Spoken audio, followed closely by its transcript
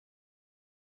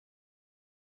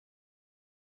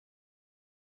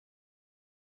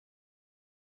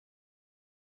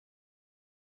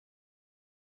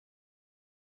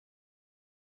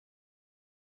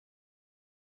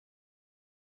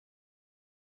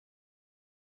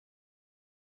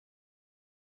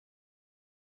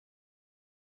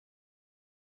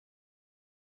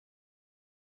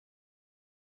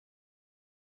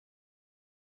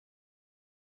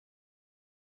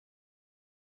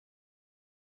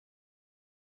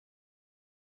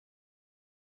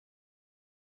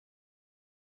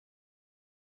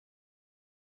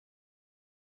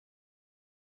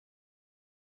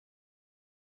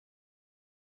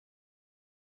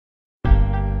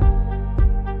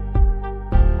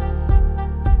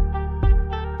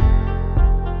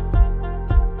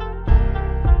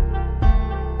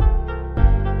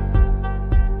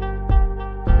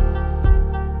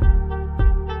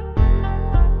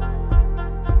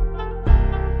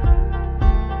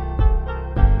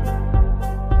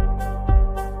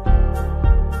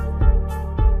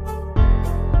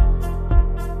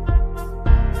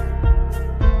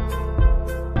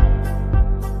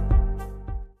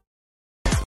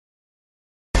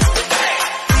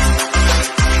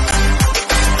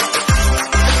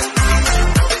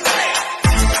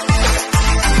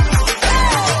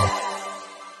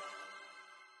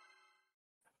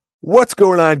What's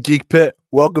going on, Geek Pit?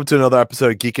 Welcome to another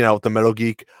episode of Geeking Out with the Metal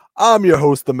Geek. I'm your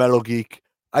host, the Metal Geek.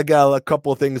 I got a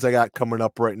couple of things I got coming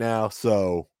up right now,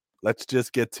 so let's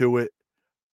just get to it.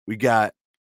 We got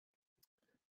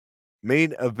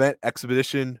main event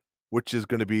exhibition, which is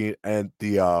going to be at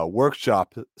the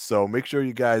workshop. So make sure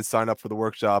you guys sign up for the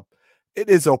workshop. It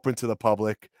is open to the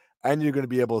public, and you're going to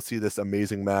be able to see this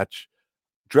amazing match.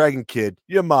 Dragon Kid,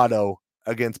 Yamato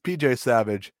against PJ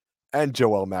Savage and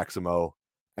Joel Maximo.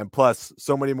 And plus,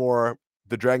 so many more.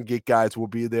 The Dragon Gate guys will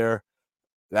be there.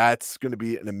 That's going to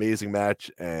be an amazing match,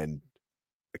 and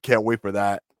I can't wait for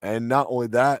that. And not only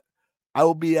that, I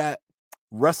will be at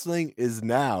Wrestling Is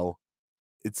Now.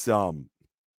 It's I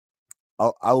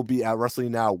will be at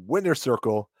Wrestling Now Winter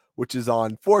Circle, which is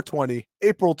on 420,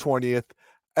 April 20th.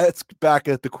 It's back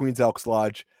at the Queen's Elks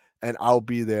Lodge, and I'll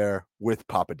be there with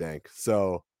Papa Dank.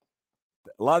 So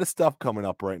a lot of stuff coming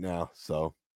up right now.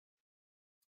 So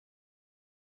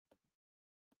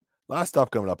a lot of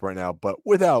stuff coming up right now. But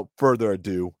without further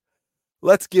ado,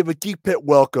 let's give a Geek Pit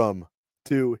welcome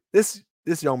to this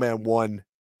young man. Won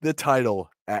the title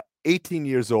at 18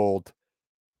 years old,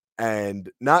 and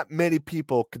not many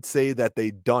people could say that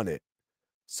they'd done it.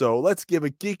 So let's give a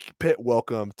Geek Pit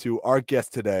welcome to our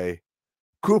guest today,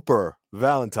 Cooper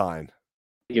Valentine.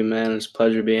 Thank you, man. It's a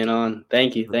pleasure being on.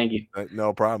 Thank you.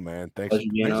 No problem, man.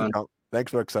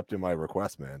 Thanks for accepting my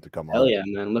request, man, to come on. Hell yeah,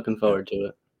 man. Looking forward to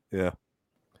it. Yeah.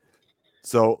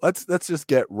 So let's just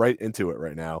get right into it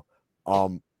right now.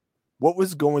 What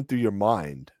was going through your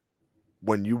mind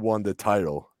when you won the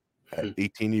title at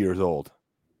 18 years old?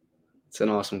 It's an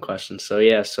awesome question.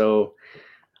 First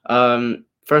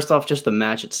off, just the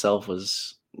match itself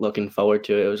was looking forward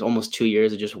to it. It was almost 2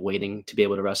 years of just waiting to be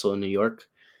able to wrestle in New York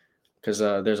because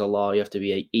there's a law you have to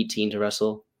be 18 to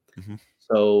wrestle. Mm-hmm.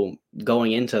 So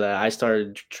going into that, I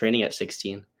started training at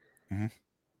 16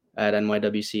 at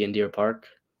NYWC in Deer Park.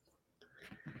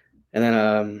 And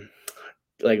then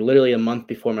like literally a month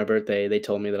before my birthday, they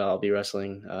told me that I'll be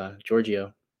wrestling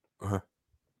Giorgio.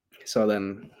 So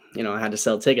then, I had to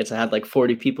sell tickets. I had like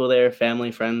 40 people there,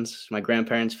 family, friends. My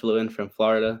grandparents flew in from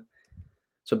Florida.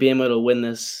 So being able to win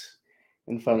this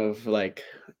in front of like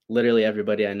literally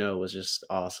everybody I know was just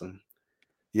awesome.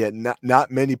 Yeah,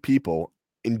 not many people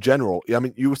in general. I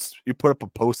mean, you put up a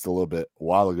post a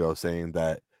while ago saying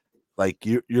that like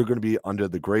you're going to be under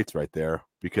the greats right there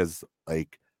because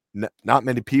like not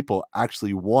many people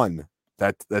actually won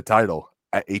that title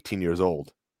at 18 years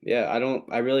old. Yeah, I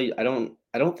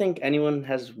don't think anyone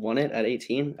has won it at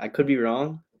 18. I could be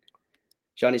wrong.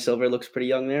 Johnny Silver looks pretty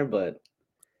young there, but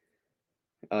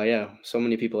yeah, so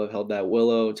many people have held that.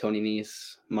 Willow, Tony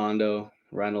Nese, Mondo,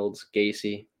 Reynolds,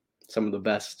 Gacy, some of the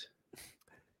best.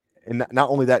 And not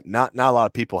only that, not a lot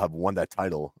of people have won that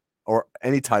title or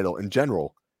any title in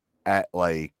general at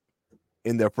like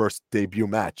in their first debut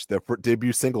match, their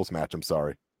debut singles match. I'm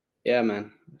sorry. Yeah,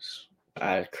 man.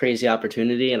 Crazy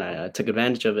opportunity, and I took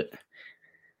advantage of it.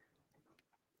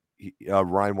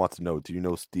 Ryan wants to know, do you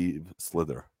know Steve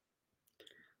Slither?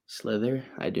 Slither?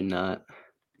 I do not.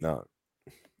 No.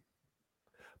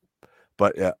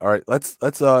 But yeah, all right. Let's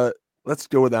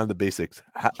go down to the basics.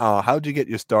 How did you get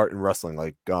your start in wrestling?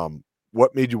 Like,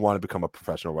 what made you want to become a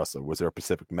professional wrestler? Was there a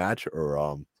specific match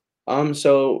or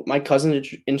So my cousin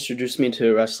introduced me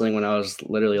to wrestling when I was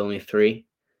literally only 3.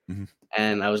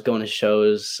 And I was going to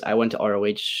shows. I went to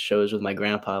ROH shows with my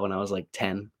grandpa when I was like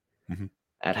 10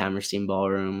 at Hammerstein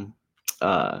Ballroom,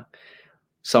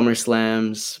 Summer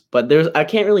Slams. But I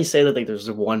can't really say that like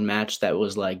there's one match that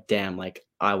was like, damn, like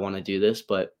I want to do this.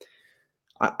 But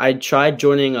I tried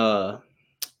joining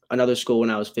another school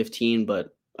when I was 15, but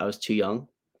I was too young.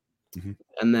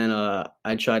 And then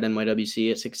I tried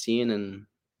NYWC at 16, and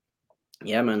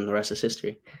yeah, man, the rest is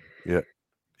history.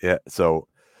 Yeah. So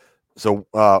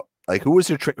like who was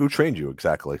who trained you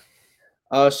exactly?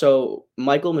 So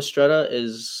Michael Mistretta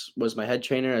was my head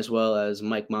trainer, as well as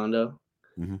Mike Mondo,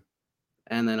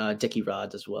 and then Dickie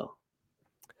Rods as well.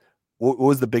 What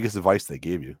was the biggest advice they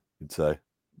gave you, you'd say?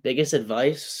 Biggest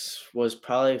advice was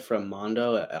probably from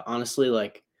Mondo. Honestly,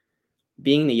 like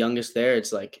being the youngest there,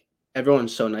 it's like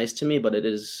everyone's so nice to me, but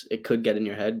it could get in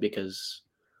your head because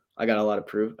I got a lot of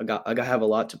proof. I have a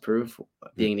lot to prove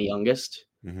being the youngest.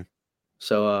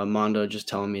 So Mondo just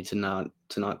telling me to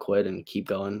not quit and keep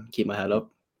going, keep my head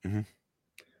up.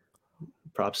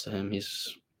 Props to him.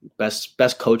 He's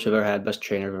best coach I've ever had, best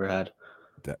trainer I've ever had.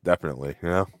 Definitely,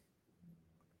 yeah.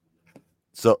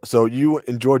 So you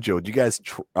and Giorgio, did you guys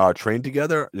train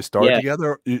together? You started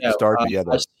together? Started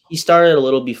together? He started a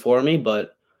little before me,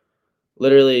 but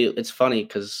literally it's funny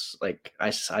because like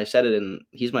I said it, and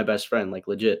he's my best friend, like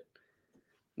legit.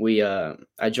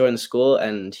 I joined the school,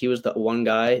 and he was the one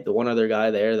other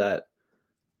guy there that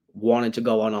wanted to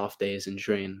go on off days and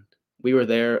train. We were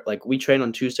there, like, we train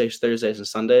on Tuesdays, Thursdays, and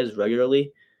Sundays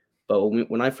regularly, but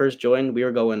when I first joined, we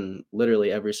were going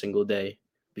literally every single day,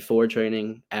 before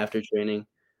training, after training,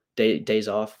 days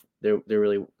off. They're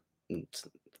really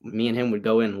me and him would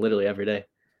go in literally every day.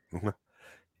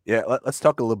 Yeah, let's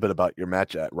talk a little bit about your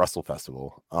match at Wrestle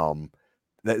Festival.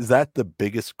 Is that the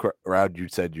biggest crowd you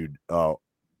said you'd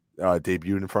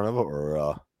debuted in front of,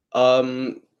 or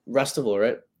Restival,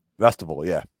 right? Festival?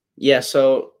 Yeah. Yeah,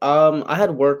 so, I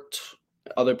had worked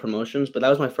other promotions, but that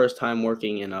was my first time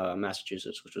working in,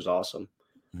 Massachusetts, which was awesome.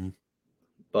 Mhm.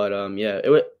 But, yeah,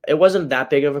 it wasn't that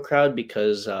big of a crowd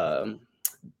because,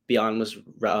 Beyond was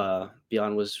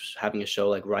having a show,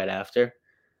 like, right after.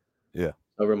 Yeah.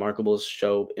 A Remarkable's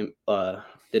show,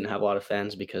 didn't have a lot of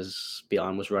fans because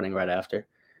Beyond was running right after.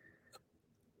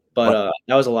 But, But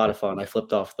that was a lot of fun. I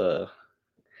flipped off the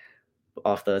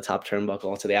top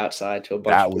turnbuckle to the outside to a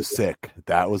bunch that of was people. sick.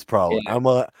 That was probably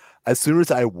Yeah, as soon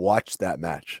as I watched that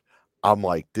match, I'm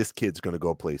like, this kid's gonna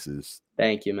go places.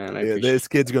 thank you, man. I Yeah, appreciate this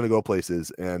kid's gonna go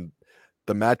places. And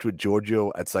the match with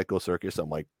Giorgio at Psycho Circus, I'm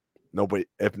like, nobody.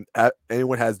 If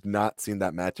anyone has not seen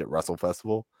that match at Wrestle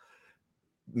Festival,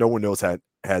 no one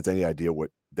has any idea what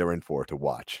they're in for to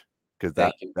watch, because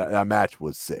Thank you, man. that match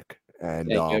was sick. Thank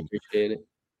you, I appreciate it.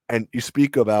 And you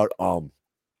speak about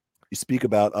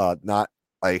not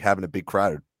like having a big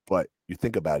crowd, but you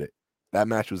think about it, that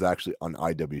match was actually on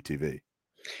IWTV.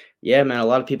 Yeah, man, a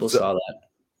lot of people So saw that.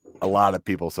 a lot of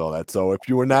people saw that. So if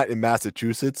you were not in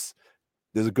Massachusetts,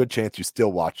 there's a good chance you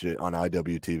still watch it on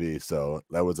IWTV. So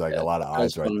that was like Yeah, a lot of that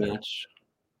was eyes a right fun there. match.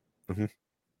 Mhm,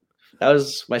 That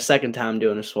was my second time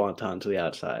doing a swanton to the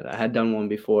outside. I had done one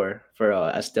before for,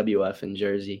 SWF in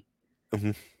Jersey,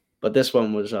 mhm. but this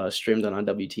one was, streamed on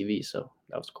IWTV, so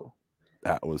that was cool.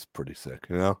 That was pretty sick.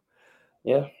 You know,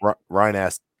 Yeah. Ryan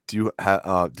asked, "Do you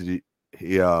did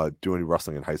he do any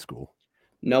wrestling in high school?"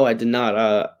 No, I did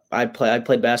not. I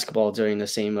played basketball during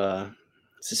it's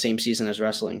the same season as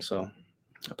wrestling, so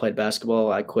I played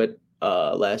basketball. I quit,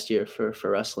 last year for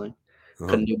wrestling. Uh-huh.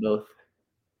 Couldn't do both.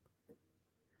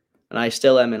 And I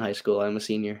still am in high school. I'm a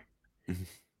senior. Mhm.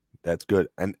 That's good.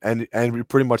 And we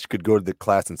pretty much could go to the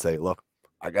class and say, "Look,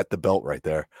 I got the belt right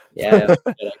there." Yeah,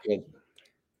 I could.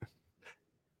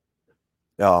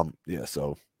 Yeah.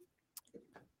 So,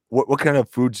 what kind of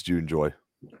foods do you enjoy?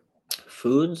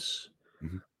 Foods?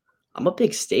 Mhm. I'm a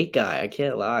big steak guy, I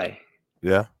can't lie.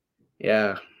 Yeah.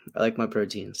 Yeah, I like my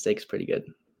protein. Steak's pretty good.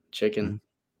 Mhm. Chicken.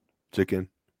 Chicken.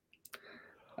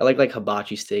 I like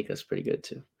hibachi steak, that's pretty good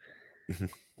too. Mhm.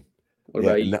 What Yeah.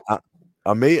 about you?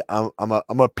 And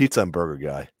I'm a pizza and burger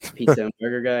guy. Pizza and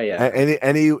burger guy? Yeah.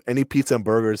 Any pizza and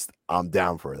burgers, I'm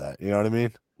down for that. You know what I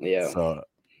mean? Yeah, So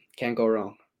can't go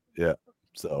wrong. yeah.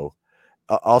 So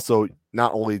also,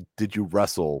 not only did you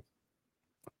wrestle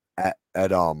at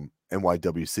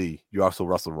NYWC, you also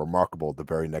wrestled Remarkable the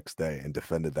very next day and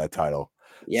defended that title.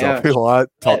 So if Yeah, you want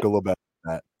to that talk a little bit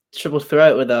about triple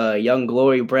threat with, Young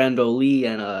Glory, Brando Lee,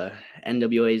 and,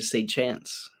 NWA's State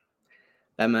Chance.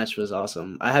 That match was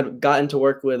awesome. I had gotten to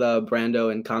work with,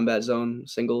 Brando in Combat Zone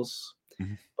singles, that.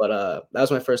 Mhm. but, that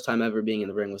was my first time ever being in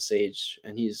the ring with Sage,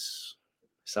 and he's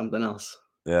something else.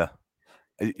 Yeah.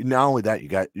 Not only that,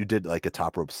 you did like a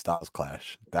top rope Styles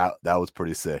clash. That was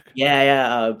pretty sick. Yeah,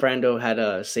 yeah, Brando had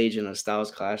a Sage in a Styles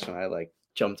Clash, and I, like,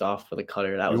 jumped off for the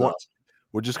cutter. That You was want awesome.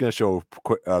 We're just gonna show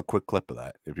a quick clip of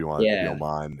that if you want, if you Yeah. don't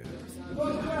mind.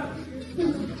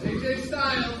 AJ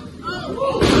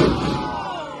Styles.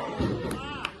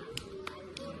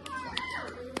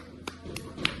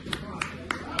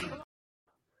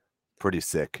 Pretty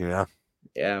sick, you know.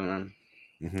 Yeah, man.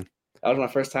 Hmm. That was my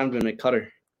first time doing a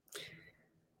cutter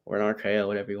or an RKO,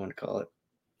 whatever you wanna call it.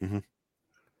 Hmm.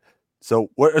 So,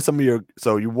 what are some of your?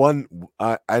 So you won.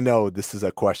 I know this is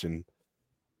a question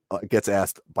gets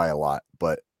asked by a lot,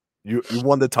 but you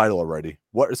won the title already.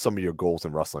 What are some of your goals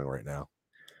in wrestling right now?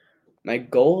 My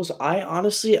goals, I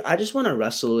just wanna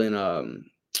wrestle in,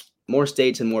 more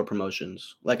states and more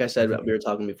promotions. Like I said, Hmm. we were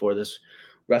talking before this,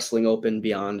 Wrestling Open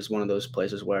Beyond is one of those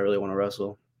places where I really wanna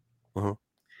wrestle. Uh-huh.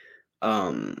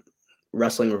 Um,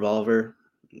 Wrestling Revolver,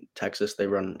 Texas, they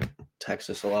run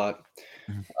Texas a lot.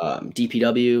 Hmm.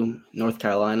 DPW, North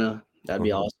Carolina, that'd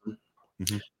be Uh-huh. awesome.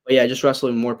 Hmm. But yeah, just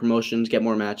wrestling more promotions, get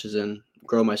more matches in,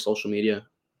 grow my social media,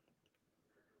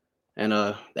 and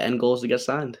the end goal is to get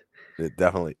signed. It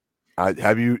definitely.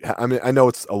 Have you? I mean, I know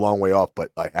it's a long way off,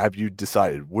 but like, have you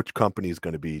decided which company is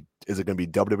going to be? Is it going to be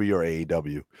WWE or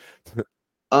AEW?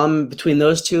 Between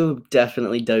those two,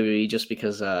 definitely WWE, just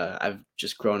because I've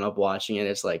just grown up watching it.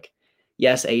 It's like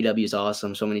yes, AEW is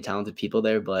awesome, so many talented people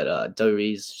there, but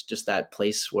WWE is just that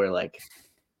place where like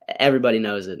everybody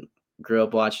knows it. Grew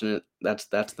up watching it. That's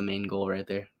the main goal right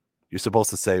there. You're supposed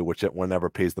to say which whenever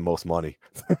pays the most money.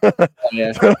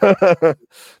 Yeah,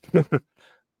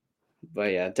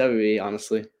 but yeah, WWE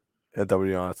honestly. And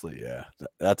WWE, honestly, yeah,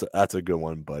 that's a good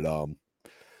one. But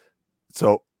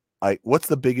so what's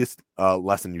the biggest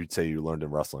lesson you'd say you learned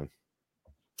in wrestling?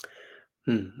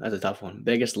 That's a tough one.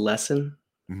 Biggest lesson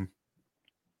Mhm,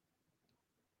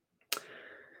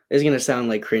 is gonna sound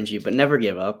like cringy, but never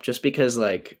give up. Just because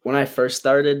like when I first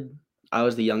started, I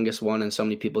was the youngest one, and so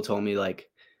many people told me like,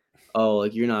 "Oh,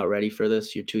 like you're not ready for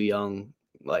this. You're too young.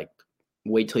 Like,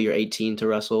 wait till you're 18 to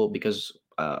wrestle." Because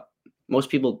most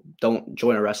people don't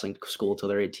join a wrestling school till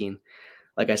they're 18.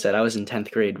 Like I said, I was in 10th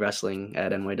grade wrestling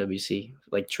at NYWC,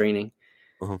 like training.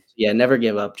 uh-huh. Yeah, never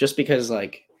give up. Just because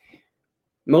like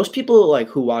most people like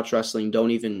who watch wrestling don't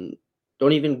even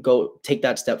go take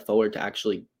that step forward to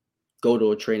actually go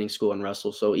to a training school and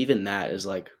wrestle. So even that is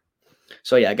like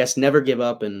so yeah, I guess never give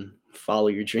up and follow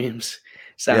your dreams.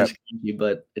 Yeah, Sounds crazy,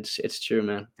 but it's true,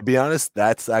 man. to be honest,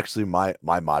 that's actually my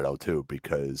motto too.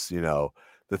 Because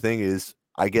the thing is,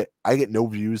 I get no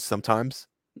views sometimes,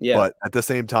 Yeah, but at the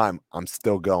same time, I'm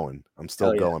still going. I'm still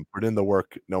hell yeah. going. Put in the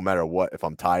work, no matter what. If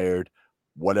I'm tired,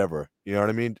 whatever, you know what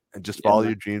I mean. And just Yeah, follow man.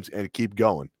 your dreams and keep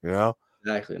going. You know.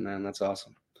 Exactly, man. That's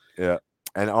awesome. Yeah.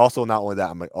 And also, not only that,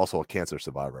 I'm also a cancer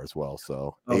survivor as well.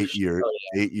 So Oh shit. Oh,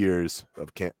 yeah. 8 years of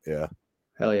yeah,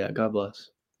 Hell yeah. God bless.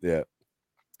 yeah,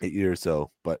 8 years. So,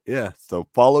 but yeah, so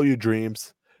follow your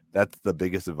dreams. That's the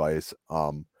biggest advice.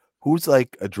 Who's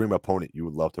like a dream opponent you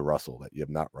would love to wrestle that you have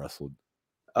not wrestled?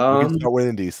 We can Um, start with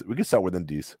indies. We can start with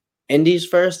indies. Indies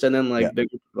first, and then Yeah, like big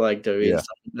like WWE and yeah,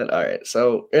 stuff like that. All right.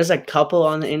 So there's a couple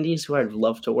on the Indies who I'd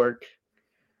love to work.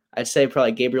 I'd say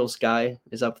probably Gabriel Sky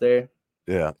is up there.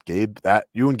 yeah. Gabe, that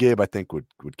you and Gabe, I think would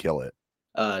kill it.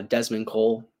 Desmond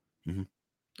Cole, Mhm.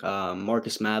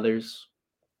 Marcus Mathers,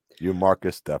 You and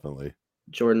Marcus, definitely.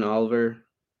 Jordan Oliver,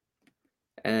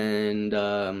 and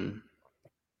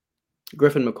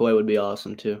Griffin McCoy would be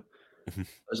awesome too. Mhm.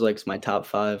 Those are like my top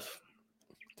five.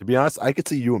 To be honest, I could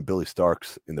see you and Billy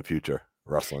Starks in the future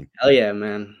wrestling. Hell yeah,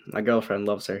 man. My girlfriend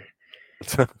loves her.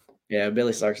 Yeah,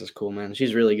 Billy Starks is cool, man.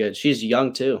 She's really good. She's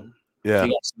young too. She Yeah.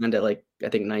 got signed at like I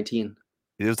think 19.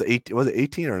 It was 8 was it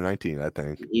 18 or 19, I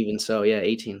think. Even so, yeah,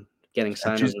 18. Getting And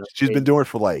signed she's over the she's been state. doing it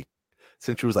for, like,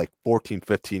 since she was, like, 14,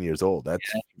 15 years old. Yeah,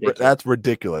 that's ridiculous. That's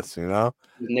ridiculous, you know?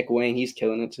 Nick Wayne, he's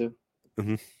killing it too.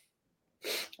 Mhm.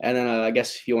 And then I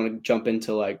guess if you want to jump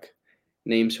into like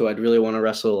names who I'd really want to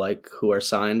wrestle, like who are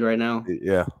signed right now,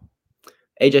 Yeah.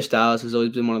 AJ Styles has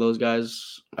always been one of those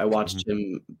guys. I Mhm. watched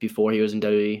him before he was in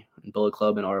WWE, in Bullet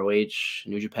Club, and ROH,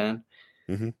 New Japan.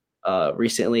 Mhm.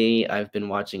 Recently, I've been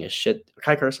watching a shit.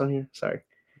 Can I curse on here? Sorry.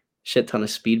 Shit ton of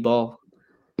Speedball,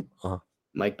 Uh-huh.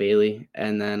 Mike Bailey,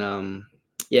 and then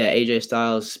yeah, AJ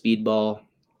Styles, Speedball,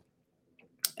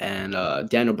 and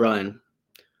Daniel Bryan.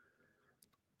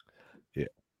 Yeah.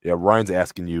 Yeah, Ryan's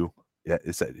asking you. Yeah,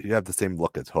 it said you have the same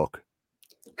look as Hook.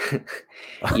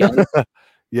 Young, yeah,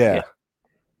 Yeah.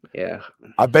 yeah.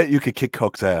 I bet you could kick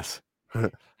Hook's ass.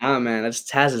 Ah man, that's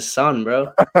Taz's son,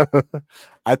 bro.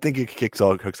 I think you could kick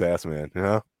Hook's ass, man, you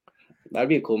know? That'd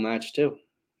be a cool match too.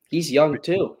 He's young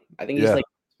too. I think he's Yeah. like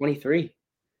 23.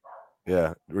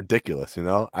 Yeah. Ridiculous, you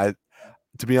know?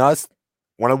 To be honest,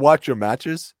 when I watch your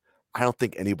matches, I don't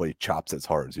think anybody chops as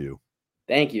hard as you.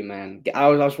 Thank you, man. I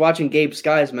was watching Gabe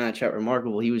Sky's match at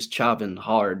Remarkable. He was chopping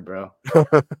hard, bro.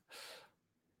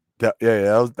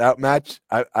 Yeah, that match.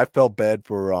 I felt bad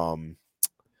for um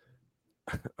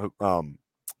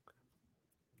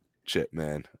shit,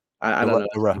 man. I The don't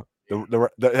re- know. the, re-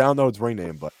 the I don't know his ring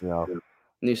name, but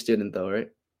New student though, right?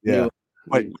 yeah. New,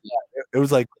 But new it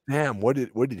was like, damn, what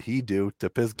did he do to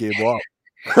piss Gabe off?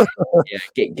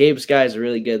 yeah. Gabe Sky's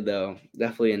really good though.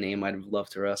 Definitely a name I'd love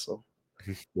to wrestle.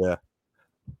 Yeah.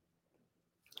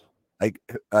 Like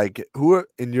who are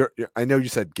in I know you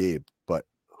said Gabe, but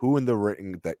who in the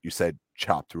ring that you said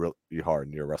chopped really hard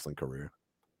in your wrestling career?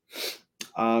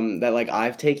 That like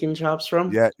I've taken chops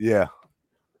from. Yeah, yeah.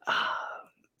 Who's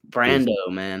Brando,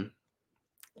 man.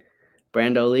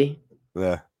 Brando Lee.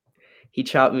 yeah. He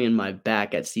chopped me in my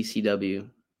back at CCW.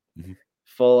 Mhm.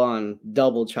 Full on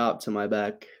double chop to my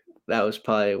back. That was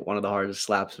probably one of the hardest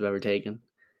slaps I've ever taken.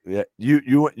 Yeah.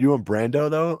 You and Brando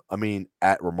though, I mean,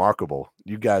 at Remarkable,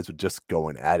 you guys were just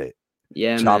going at it.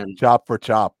 Yeah, Chop man. chop for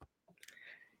chop.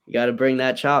 You gotta bring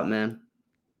that chop, man.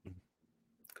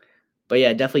 But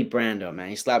yeah, definitely Brando, man.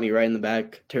 He slapped me right in the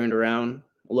back, turned around,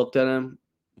 looked at him,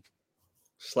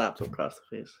 slapped him across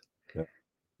the face. Yeah.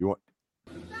 You want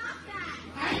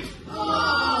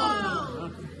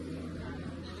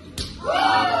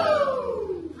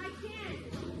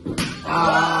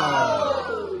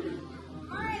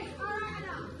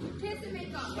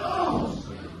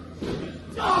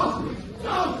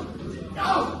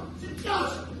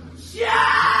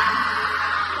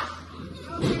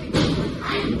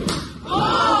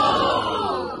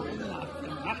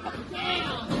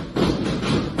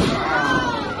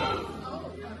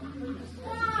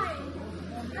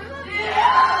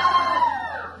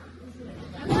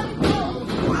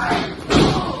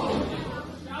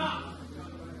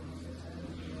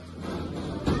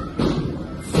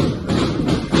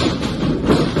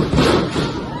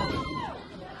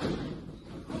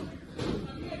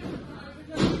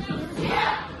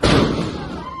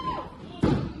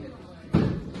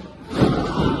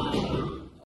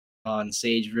And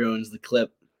Sage ruins the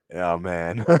clip. Yeah,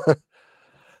 man.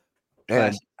 And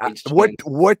Classic Sage what Chan.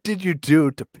 what did you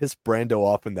do to piss Brando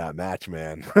off in that match,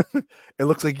 man? It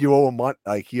looks like you owe him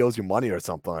like he owes you money or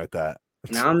something like that.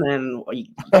 Nah, man, you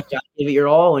gotta give it your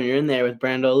all when you're in there with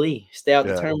Brando Lee. Stay out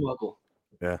the Yeah, turnbuckle.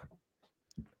 yeah.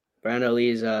 Brando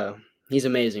Lee's he's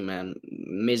amazing, man.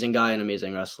 Amazing guy and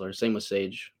amazing wrestler. Same with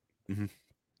Sage. Mhm.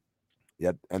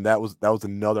 Yeah, and that was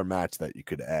another match that you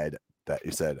could add that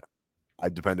you said, I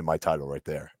defended my title right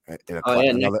there in Oh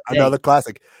yeah, next day. another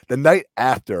classic. The night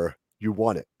after you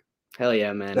won it. Hell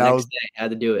yeah, man. That Next was day,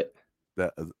 had to do it.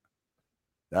 that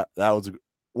that was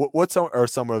what's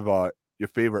some of your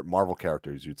favorite Marvel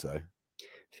characters, you'd say?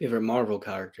 Favorite Marvel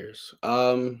characters.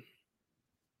 Definitely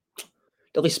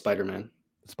Spider-Man.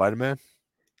 Spider-Man?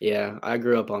 Yeah, I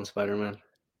grew up on Spider-Man.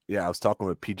 Yeah, I was talking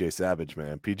with PJ Savage,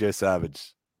 man. PJ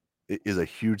Savage is a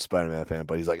huge Spider-Man fan,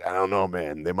 but he's like, I don't know,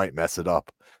 man. They might mess it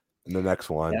up in the next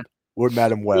Yeah. one. With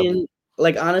Madam I Web. mean,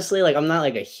 like honestly, like I'm not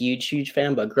like a huge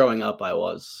fan, but growing up I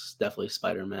was definitely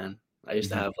Spider-Man. I used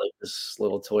to Mhm, have like this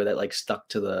little toy that like stuck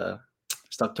to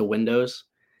windows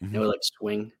and it mhm, would like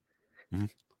swing. mhm,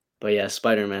 But yeah,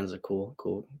 Spider-Man's a cool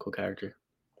character.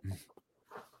 mhm.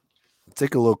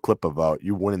 Take a little clip of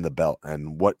you winning the belt,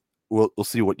 and what we'll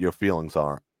see what your feelings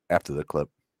are after the clip.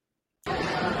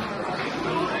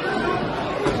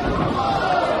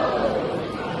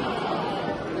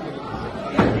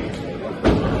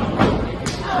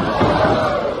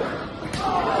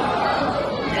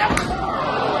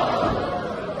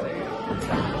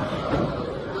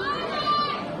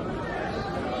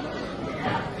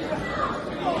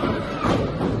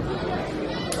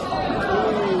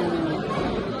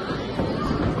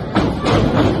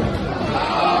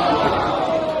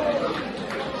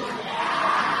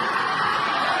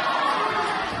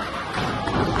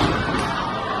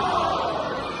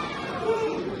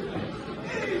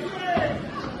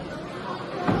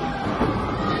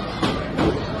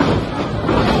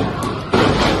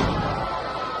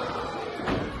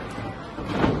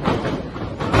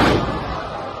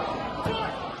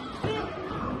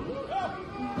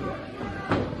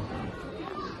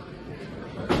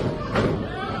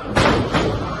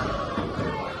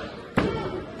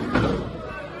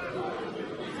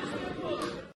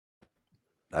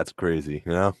 That's crazy,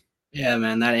 you know? Yeah,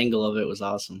 man, that angle of it was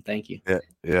awesome. Thank you. Yeah,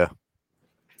 yeah,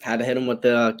 Had to hit him with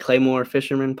the Claymore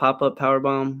Fisherman pop-up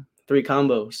powerbomb, 3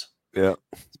 combos. yeah.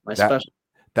 It's my That special.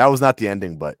 that was not the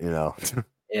ending, but you know,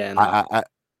 Yeah, no. I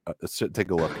let's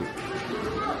take a look.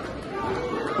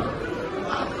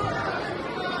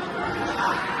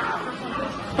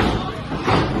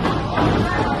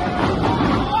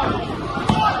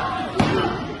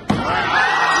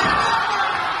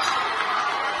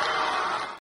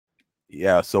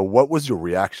 Yeah. So, what was your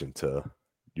reaction to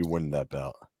you winning that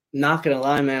belt? Not gonna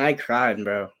lie, man, I cried,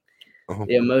 bro. Uh-huh.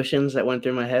 The emotions that went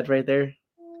through my head right there.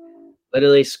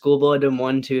 Literally, schoolboydom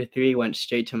 1, 2, 3 went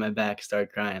straight to my back,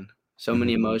 started crying. So Mhm.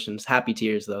 many emotions. Happy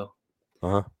tears though.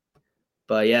 Uh-huh.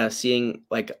 But yeah, seeing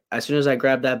like as soon as I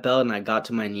grabbed that belt and I got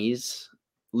to my knees,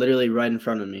 literally right in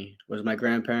front of me was my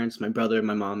grandparents, my brother,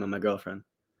 my mom, and my girlfriend.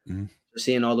 Mhm.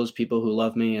 Seeing all those people who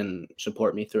love me and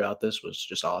support me throughout this was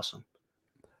just awesome.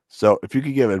 So, if you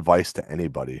could give advice to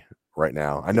anybody right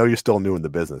now, I know you're still new in the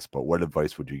business, but what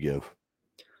advice would you give?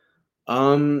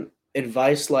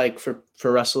 Advice like for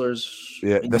wrestlers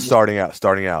Yeah, in they're this, starting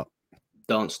out.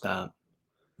 don't stop.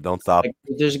 Don't stop. Like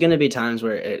there's gonna be times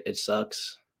where it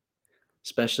sucks,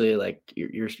 especially like you're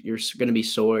gonna be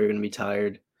sore, you're gonna be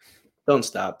tired. Don't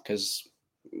stop because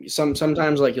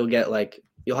sometimes like you'll get like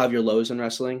you'll have your lows in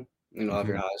wrestling, and you'll have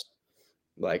your Mhm. highs.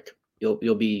 Like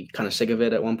you'll be kind of sick of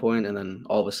it at one point, and then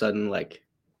all of a sudden like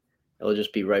it'll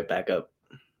just be right back up.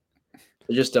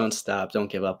 So just don't stop, don't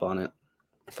give up on it.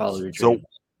 Follow your So, dreams.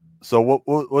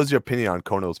 what was your opinion on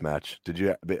Kono's match? Did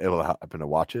you be able to happen to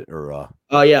watch it or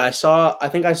Oh yeah, I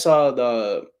think I saw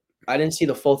the I didn't see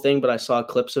the full thing, but I saw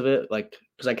clips of it, like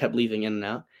because I kept leaving in and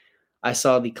out. I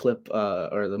saw the clip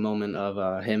or the moment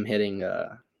of him hitting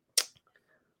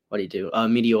what do you do?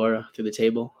 Meteora through the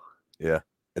table. Yeah.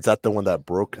 Is that the one that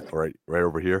broke right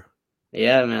over here?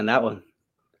 Yeah, man, that one.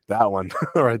 That one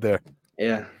right there.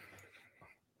 Yeah,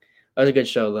 that was a good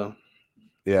show though.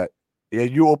 Yeah. Yeah,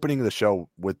 you opening the show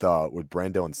with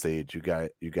Brando and Sage, you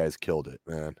guys killed it,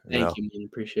 man. You Thank know. you, man.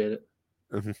 Appreciate it.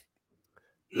 Mhm.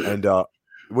 And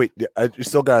wait, you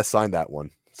still gotta sign that one.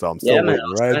 So I'm Yeah, still man.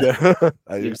 waiting right I'll sign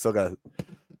there. it. You still got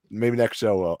maybe next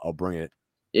show I'll bring it.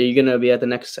 Are you gonna be at the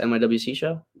next NYWC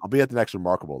show? I'll be at the next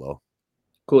Remarkable though.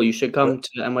 Cool. You should But come to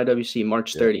NYWC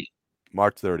March yeah, 30th.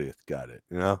 March 30th. Got it.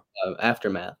 You know.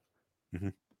 Aftermath.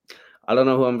 Mhm. I don't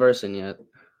know who I'm versing yet.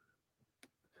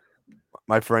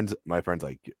 My friends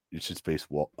like you should space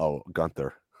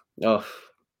Gunther. Oh,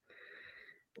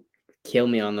 kill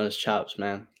me on those chops,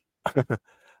 man.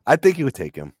 I think you would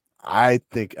take him. I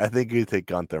think you would take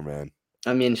Gunther, man.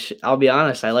 I mean, I'll be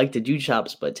honest. I like to do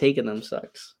chops, but taking them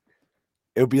sucks.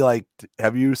 It would be like,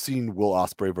 have you seen Will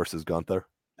Ospreay versus Gunther?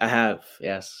 I have,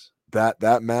 yes.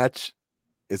 That match,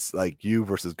 it's like you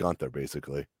versus Gunther,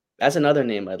 basically. That's another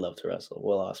name I'd love to wrestle.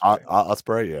 Will Ospreay.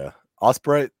 Ospreay, yeah.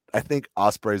 Ospreay, I think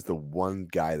Ospreay's the one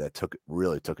guy that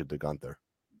really took it to Gunther.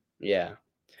 Yeah.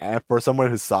 And for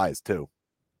someone his size too.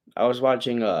 I was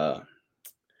watching what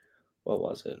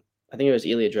was it? I think it was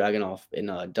Ilya Dragunov in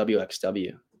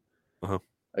WXW Uh-huh.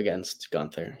 against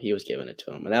Gunther. He was giving it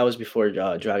to him. And that was before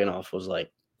Dragunov was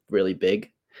like really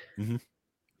big. Mm-hmm.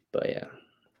 But yeah.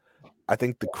 I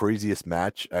think the craziest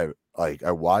match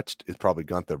I watched is probably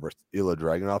Gunther versus Ilya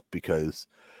Dragunov, because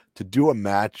to do a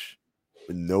match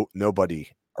with nobody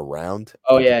around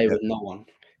Oh and to yeah, get with no one.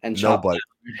 And chop. nobody.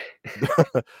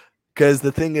 Because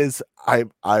the thing is,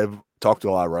 I've talked to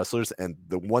a lot of wrestlers, and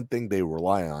the one thing they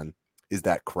rely on is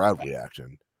that crowd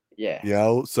reaction. Yeah. You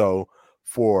know, so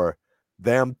for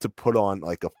them to put on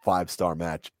like a 5-star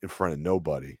match in front of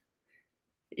nobody.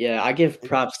 Yeah, I give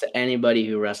props to anybody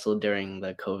who wrestled during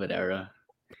the COVID era.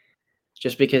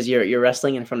 Just because you're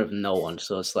wrestling in front of no one,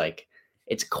 so it's like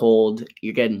it's cold,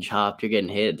 you're getting chopped, you're getting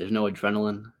hit, there's no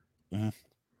adrenaline, Mhm.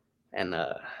 and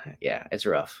yeah, it's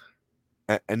rough.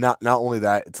 And not only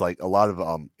that, it's like a lot of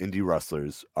indie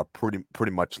wrestlers are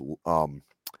pretty much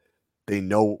they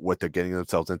know what they're getting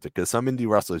themselves into, because some indie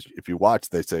wrestlers, if you watch,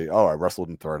 they say, oh, I wrestled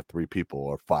in front of 3 people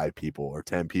or 5 people or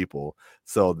 10 people,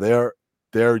 so they're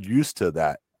used to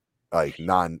that, like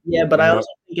Yeah, but I also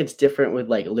think it's different with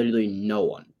like literally no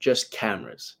one, just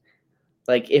cameras.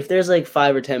 Like if there's like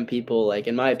 5 or 10 people, like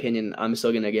in my opinion, I'm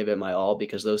still gonna give it my all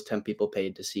because those 10 people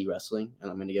paid to see wrestling, and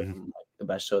I'm gonna give Mhm. them like, the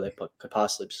best show they could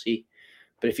possibly see.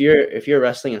 But if you're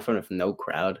wrestling in front of no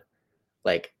crowd,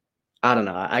 like I don't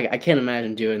know, I can't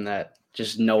imagine doing that.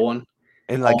 Just no one.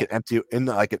 All In like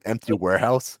an empty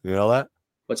warehouse, you know that?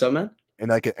 what's up, man? In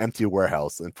like an empty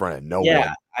warehouse in front of no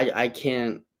Yeah, one. I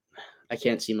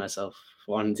can't see myself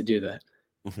wanting to do that.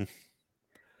 Mhm.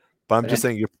 But I'm But just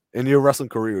saying, in your wrestling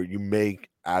career, you may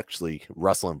actually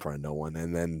wrestle in front of no one,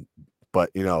 and then,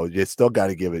 but you still got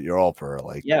to give it your all for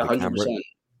like yeah, the camera, 100%.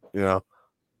 you know.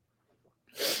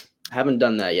 I haven't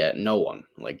done that yet. No one,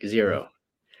 like Mhm. 0.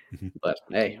 Mhm. But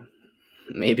hey,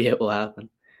 maybe it will happen.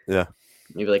 Yeah,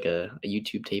 Maybe like a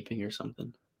YouTube taping or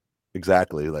something.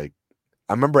 exactly. Like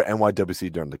I remember NYWC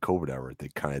during the COVID era, they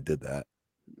kind of did that.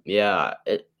 Yeah,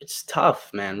 it's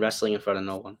tough, man, wrestling in front of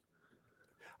no one.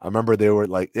 I remember they were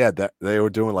like, yeah, that they were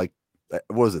doing like, what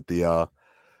was it, the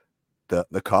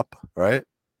cup, right?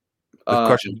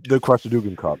 Um, The Crush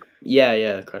Dugan Cup.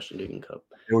 yeah, Crush and Dugan Cup.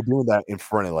 They were doing that in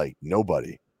front of like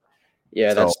nobody.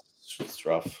 Yeah, So it's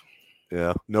rough.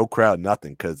 yeah, no crowd,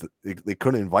 nothing, because they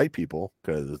couldn't invite people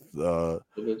because the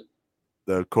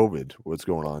COVID was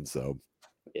going on. So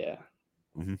Yeah,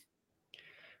 mhm.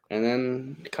 and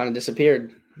then kind of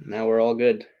disappeared. Now we're all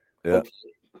good. Yeah.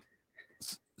 Hopefully.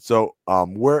 So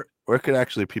where could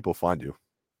actually people find you?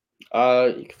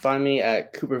 You can find me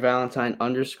at Cooper Valentine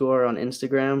underscore on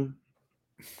Instagram,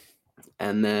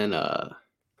 and then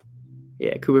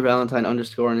yeah, Cooper Valentine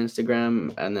underscore on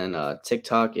Instagram, and then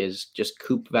TikTok is just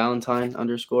Coop Valentine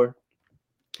underscore.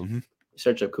 Hmm.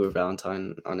 Search up Cooper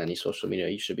Valentine on any social media,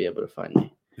 you should be able to find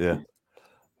me. Yeah.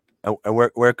 And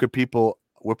where people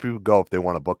go if they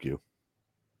want to book you?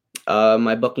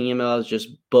 My booking email is just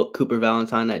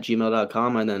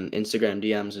bookcoopervalentine@gmail.com, and then Instagram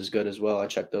DMs is good as well. I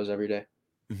check those every day.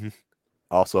 Hmm.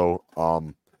 Also,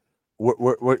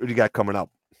 what do you got coming up?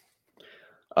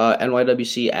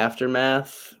 NYWC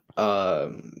Aftermath,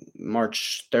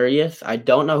 March 30th. I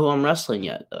don't know who I'm wrestling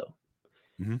yet, though.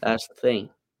 Hmm. That's the thing.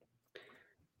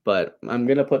 But I'm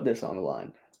gonna put this on the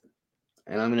line,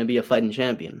 and I'm gonna be a fighting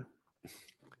champion.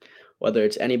 whether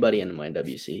it's anybody in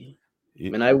YWC.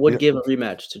 You, And I you would know, give a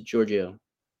rematch to Giorgio.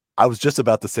 I was just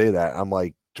about to say that. I'm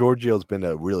like, Giorgio's been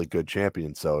a really good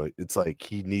champion, so it's like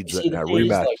he needs a See, the thing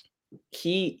is, rematch. like,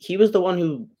 he was the one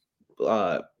who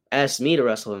asked me to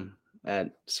wrestle him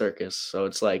at Circus, so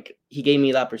it's like he gave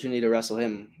me the opportunity to wrestle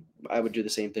him. I would do the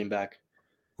same thing back.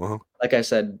 Uh-huh. Like I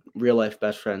said, real life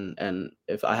best friend, and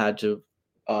if I had to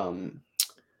give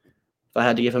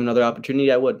him another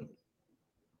opportunity, I would.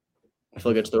 I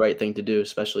feel like it's the right thing to do,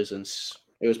 especially since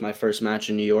it was my first match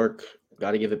in New York.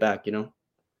 Got to give it back, you know.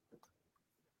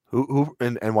 Who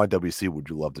in NYWC would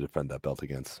you love to defend that belt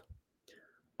against?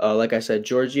 Like I said,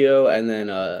 Giorgio, and then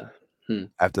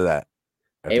After that,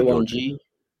 after Giorgio, A1G,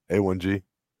 A1G.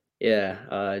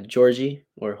 yeah, Georgie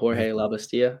or Mhm. Jorge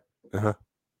Labastia, Uh-huh.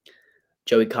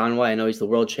 Joey Conway. I know he's the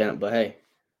world champ, but hey,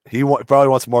 Probably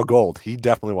wants more gold. He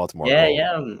definitely wants more yeah, gold.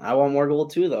 yeah, I want more gold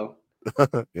too, though.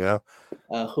 Yeah,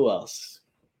 Who else?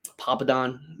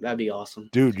 Papadon, that'd be awesome.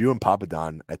 dude, you and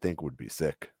Papadon, I think, would be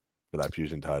sick for that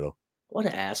fusion title. What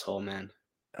an asshole, man.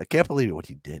 I can't believe what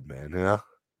he did, man. You know,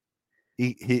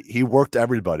 he worked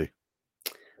everybody.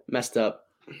 Messed up.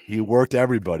 He worked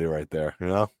everybody right there. You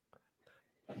know,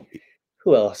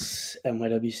 Who else?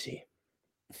 NYWC.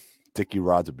 Dickie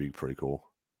Rods would be pretty cool.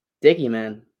 Dickey,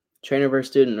 man. Trainer versus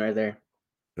student right there.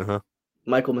 Uh-huh.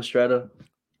 Michael Mastretta.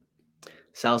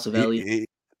 Sal He, Savelli. he,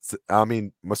 I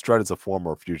mean, Mustard a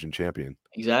former fusion champion.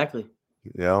 Exactly.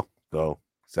 You know, so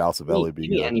Sal Savelli would be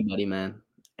Give me good. anybody, man.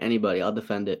 Anybody. I'll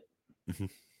defend it. Mhm.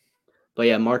 But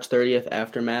yeah, March 30th,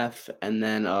 Aftermath, and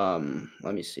then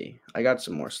let me see. I got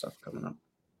some more stuff coming up.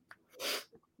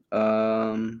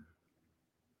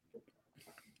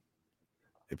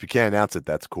 If you can't announce it,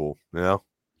 that's cool. You know,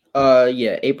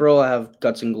 Yeah, April I have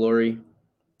Guts and Glory,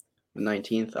 the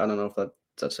 19th. I don't know if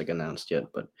that's like announced yet,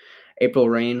 but April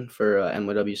Rain for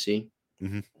NYWC.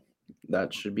 hmm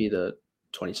That should be the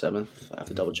 27th. I have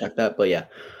to double check that, but yeah,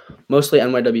 mostly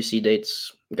NYWC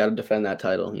dates. Got to defend that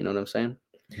title. You know what I'm saying?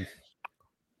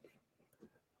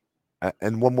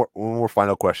 And one more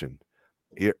final question.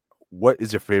 Here, what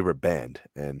is your favorite band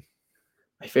and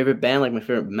My favorite band, like my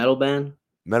favorite metal band.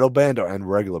 metal band or and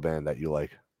regular band that you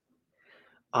like?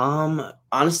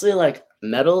 Honestly, like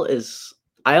metal is.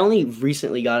 I only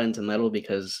recently got into metal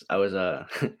because I was I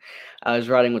was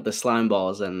riding with the slime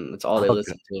balls, and it's all they Okay.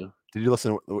 listen to. Did you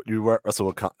listen? You wrestle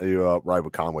with you ride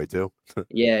with Conway too?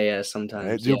 Yeah, yeah, And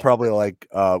sometimes, you yeah. probably like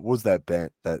what was that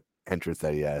band that entrance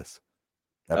that he has?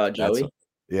 That's Joey?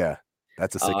 yeah,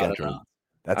 that's a sick I don't know. entrance.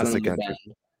 That's I a don't know sick the entrance.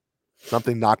 band.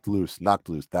 Something knocked loose, knocked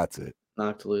loose. That's it.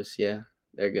 Knocked Loose, yeah,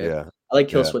 they're good. Yeah, I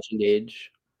like yeah, Killswitch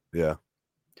Engage, yeah.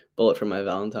 Bullet for My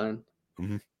Valentine,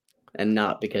 hmm and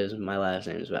not because my last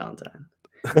name is Valentine.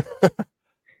 that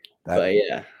But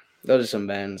yeah, those are some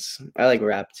bands. I like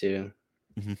rap too.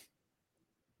 mhm.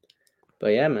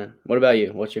 But yeah, man. What about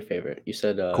you? What's your favorite? You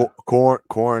said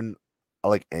Corn. I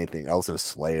like anything. I listen to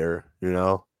Slayer. You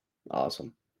know,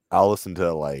 awesome. I'll listen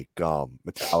to like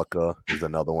Metallica is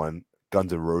another one.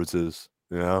 Guns N' Roses.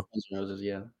 You know, Guns N' Roses,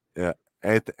 yeah. yeah.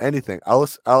 Anything. I'll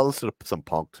listen to some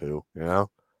punk too. You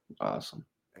know, Awesome.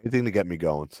 anything to get me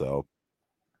going. So,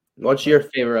 What's but your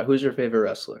favorite who's your favorite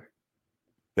wrestler?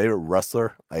 favorite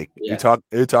wrestler? Like Yeah. are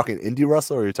you talking indie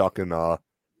wrestler or are you talking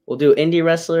We'll do indie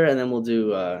wrestler and then we'll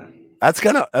do that's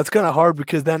kind of hard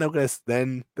because then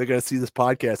they're gonna see this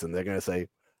podcast and they're gonna say,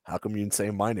 "How come you didn't say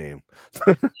my name?"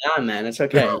 nah, man, it's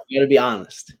okay. You gotta be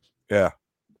honest. Yeah,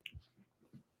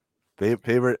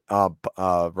 favorite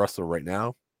wrestler right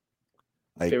now,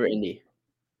 like Favorite indie.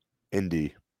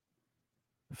 indie.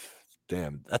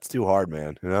 Damn, that's too hard,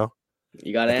 man. You know,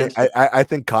 You gotta I think answer. I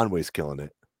think Conway's killing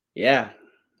it. Yeah.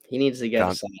 He needs to get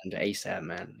Con signed ASAP,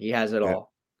 man. He has it yeah,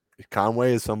 all.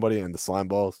 Conway is somebody, and the Slime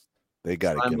Balls, they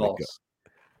got to Slime gimmick it. balls.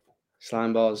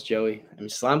 Slime balls, Joey. I mean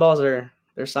slime balls they're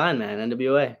signed, man.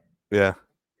 NWA. Yeah,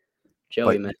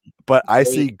 Joey, but man. but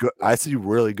Joey, I see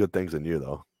really good things in you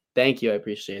though. thank you. I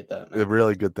appreciate that, man.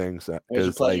 Really good things It was a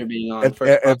because pleasure like being on. if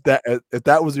First if that if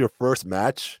that was your first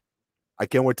match, I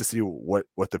can't wait to see what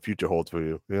the future holds for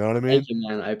you. You know what I thank mean? you,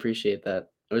 man. I appreciate that.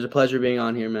 It was a pleasure being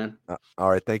on here, man. All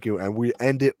right, thank you. And we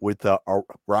end it with our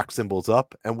rock symbols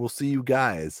up, and we'll see you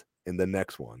guys in the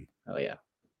next one. Oh yeah.